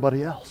 not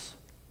anybody else.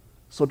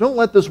 So don't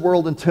let this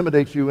world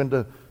intimidate you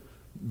into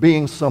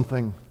being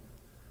something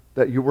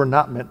that you were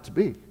not meant to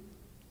be.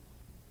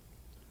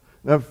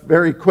 Now,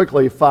 very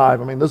quickly,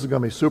 5. I mean, this is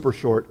going to be super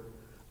short.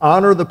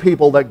 Honor the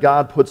people that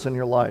God puts in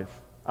your life.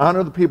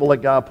 Honor the people that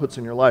God puts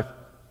in your life.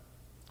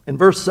 In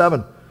verse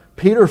 7,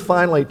 Peter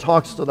finally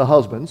talks to the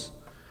husbands,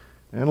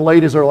 and the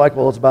ladies are like,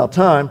 well, it's about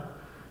time,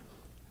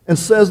 and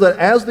says that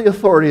as the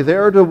authority, they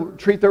are to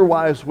treat their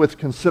wives with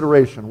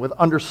consideration, with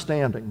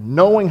understanding,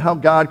 knowing how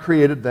God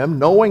created them,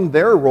 knowing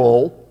their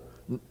role,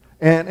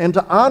 and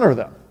to honor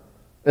them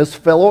as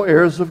fellow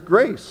heirs of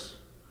grace.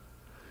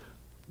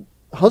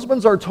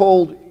 Husbands are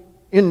told,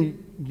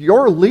 in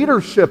your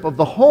leadership of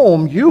the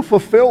home, you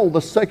fulfill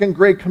the second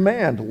great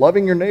command,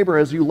 loving your neighbor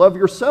as you love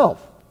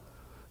yourself.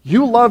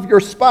 You love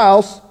your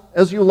spouse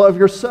as you love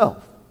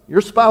yourself.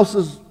 Your spouse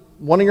is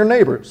one of your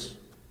neighbors,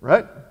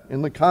 right?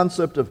 In the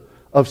concept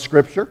of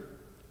Scripture.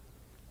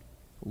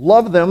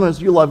 Love them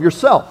as you love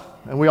yourself.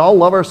 And we all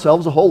love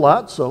ourselves a whole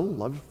lot, so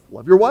love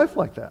your wife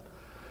like that.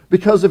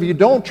 Because if you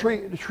don't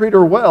treat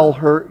her well,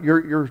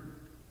 your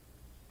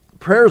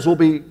prayers will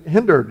be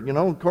hindered. You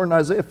know, according to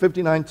Isaiah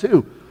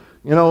 59:2,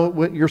 you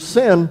know, your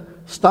sin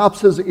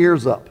stops his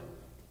ears up.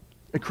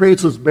 It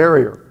creates this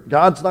barrier.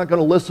 God's not going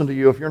to listen to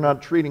you if you're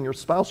not treating your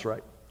spouse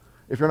right,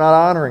 if you're not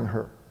honoring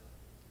her.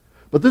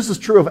 But this is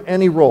true of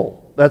any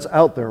role that's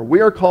out there. We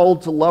are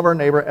called to love our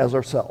neighbor as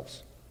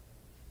ourselves.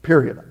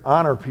 Period.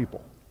 Honor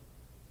people.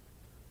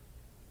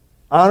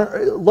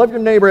 Love your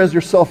neighbor as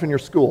yourself in your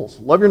schools.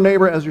 Love your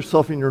neighbor as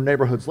yourself in your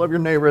neighborhoods. Love your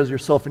neighbor as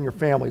yourself in your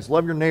families.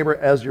 Love your neighbor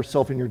as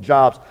yourself in your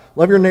jobs.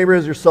 Love your neighbor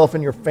as yourself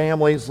in your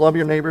families. Love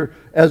your neighbor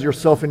as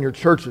yourself in your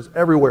churches.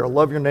 Everywhere,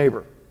 love your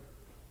neighbor.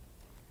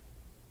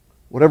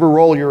 Whatever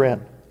role you're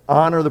in,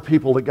 honor the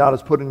people that God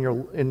has put in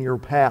your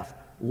path.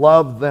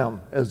 Love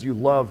them as you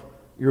love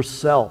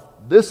yourself.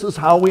 This is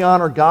how we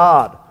honor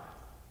God.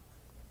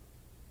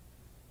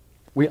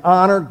 We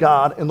honor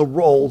God in the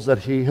roles that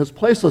He has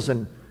placed us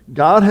in.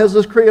 God has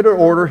this created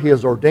order. He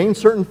has ordained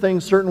certain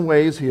things certain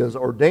ways. He has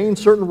ordained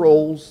certain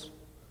roles.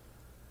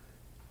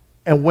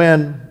 And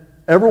when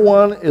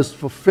everyone is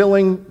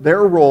fulfilling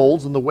their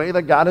roles in the way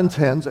that God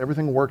intends,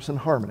 everything works in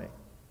harmony.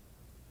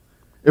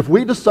 If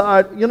we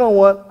decide, you know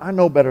what, I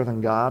know better than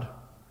God,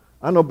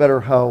 I know better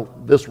how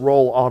this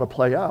role ought to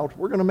play out,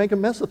 we're going to make a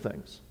mess of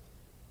things.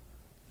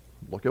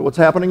 Look at what's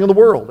happening in the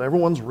world.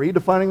 Everyone's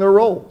redefining their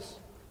roles.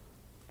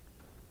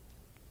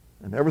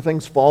 And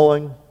everything's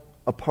falling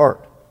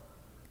apart.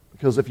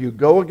 Because if you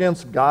go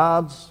against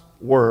God's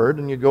word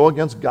and you go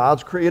against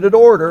God's created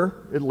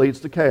order, it leads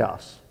to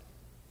chaos.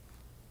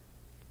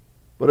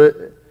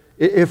 But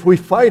if we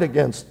fight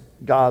against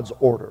God's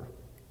order,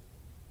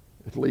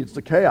 it leads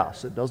to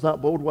chaos. It does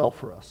not bode well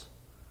for us.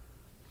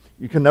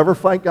 You can never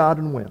fight God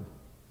and win.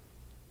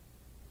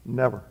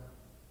 Never.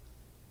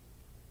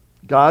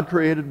 God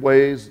created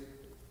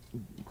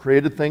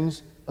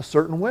things a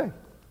certain way.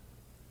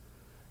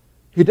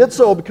 He did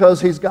so because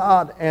He's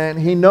God, and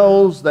He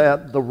knows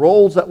that the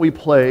roles that we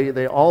play,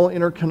 they all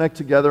interconnect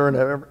together,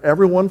 and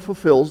everyone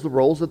fulfills the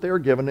roles that they are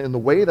given in the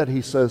way that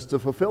He says to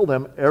fulfill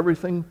them.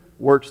 Everything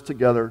works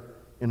together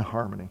in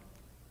harmony.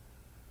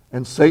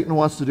 And Satan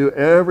wants to do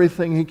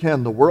everything he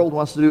can. The world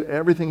wants to do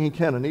everything he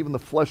can, and even the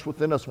flesh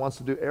within us wants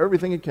to do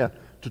everything he can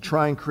to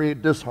try and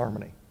create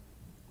disharmony.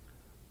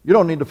 You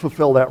don't need to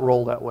fulfill that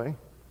role that way.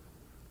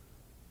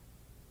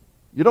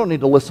 You don't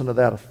need to listen to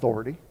that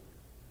authority.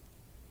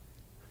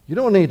 You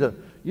don't need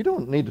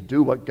to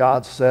do what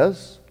God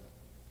says.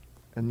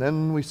 And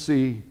then we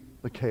see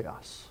the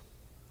chaos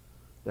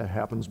that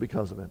happens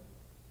because of it.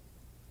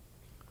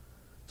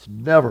 It's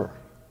never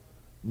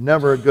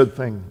a good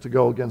thing to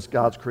go against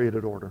God's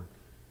created order.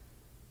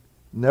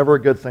 Never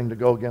a good thing to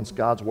go against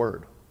God's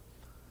word.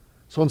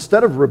 So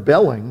instead of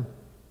rebelling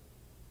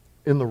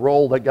in the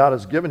role that God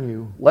has given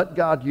you, let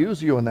God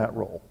use you in that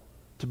role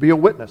to be a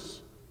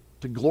witness,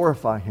 to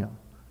glorify Him,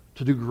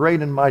 to do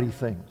great and mighty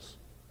things,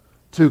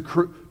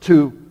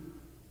 to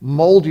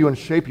mold you and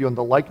shape you in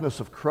the likeness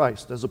of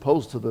Christ as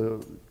opposed to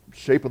the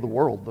shape of the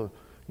world,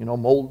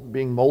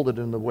 being molded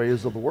in the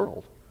ways of the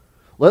world.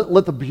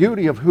 Let the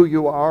beauty of who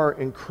you are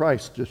in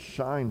Christ just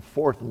shine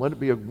forth, and let it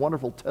be a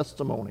wonderful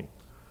testimony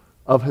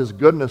of His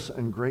goodness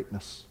and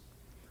greatness.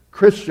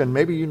 Christian,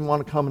 maybe you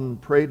want to come and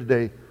pray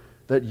today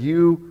that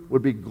you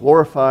would be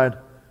glorified,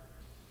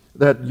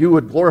 that you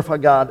would glorify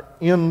God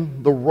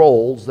in the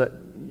roles that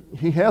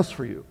He has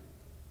for you.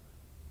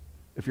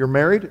 If you're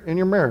married, in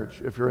your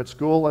marriage. If you're at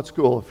school, at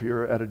school. If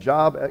you're at a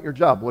job, at your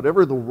job.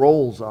 Whatever the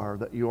roles are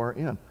that you are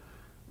in.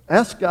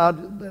 Ask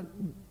God that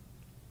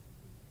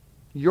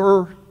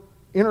your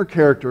inner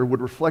character would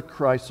reflect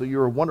Christ, so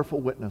you're a wonderful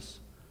witness,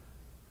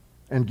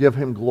 and give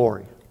Him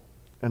glory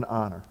and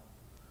honor.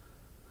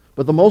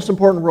 But the most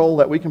important role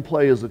that we can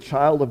play is a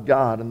child of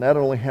God, and that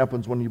only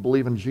happens when you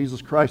believe in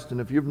Jesus Christ. And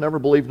if you've never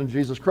believed in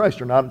Jesus Christ,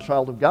 you're not a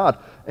child of God,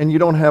 and you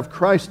don't have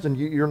Christ, and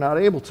you're not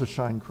able to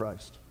shine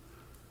Christ.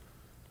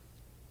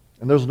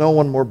 And there's no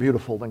one more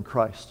beautiful than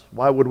Christ.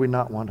 Why would we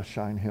not want to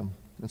shine Him?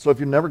 And so if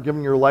you've never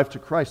given your life to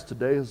Christ,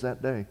 today is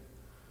that day.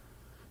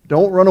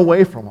 Don't run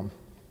away from Him.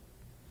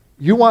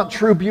 You want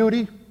true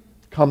beauty?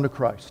 Come to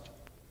Christ,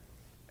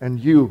 and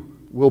you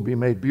will be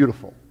made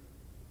beautiful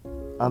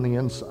on the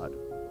inside.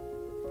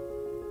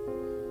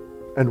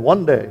 And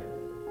one day,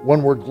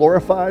 when we're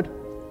glorified,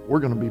 we're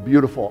going to be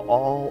beautiful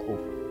all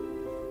over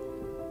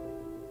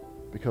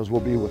because we'll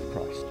be with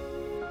Christ.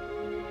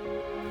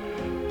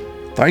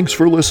 Thanks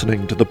for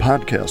listening to the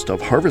podcast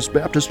of Harvest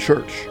Baptist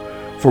Church.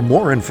 For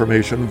more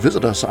information,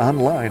 visit us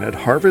online at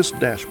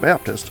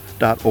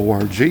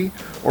harvest-baptist.org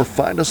or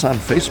find us on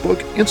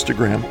Facebook,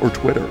 Instagram, or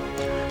Twitter.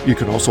 You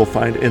can also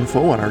find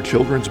info on our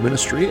children's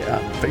ministry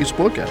on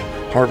Facebook at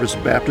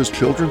Harvest Baptist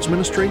Children's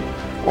Ministry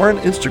or on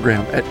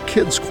Instagram at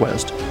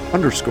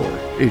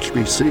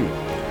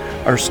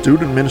kidsquest_HBC. Our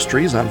student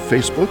ministries on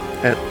Facebook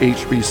at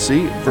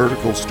HBC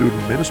Vertical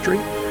Student Ministry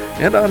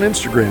and on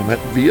Instagram at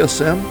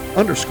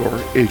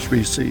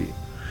VSM_HBC.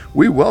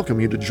 We welcome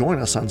you to join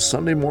us on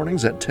Sunday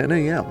mornings at 10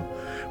 a.m.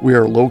 We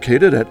are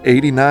located at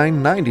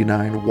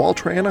 8999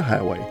 Waltrana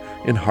Highway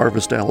in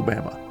Harvest,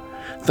 Alabama.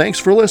 Thanks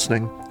for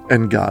listening,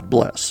 and God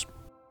bless.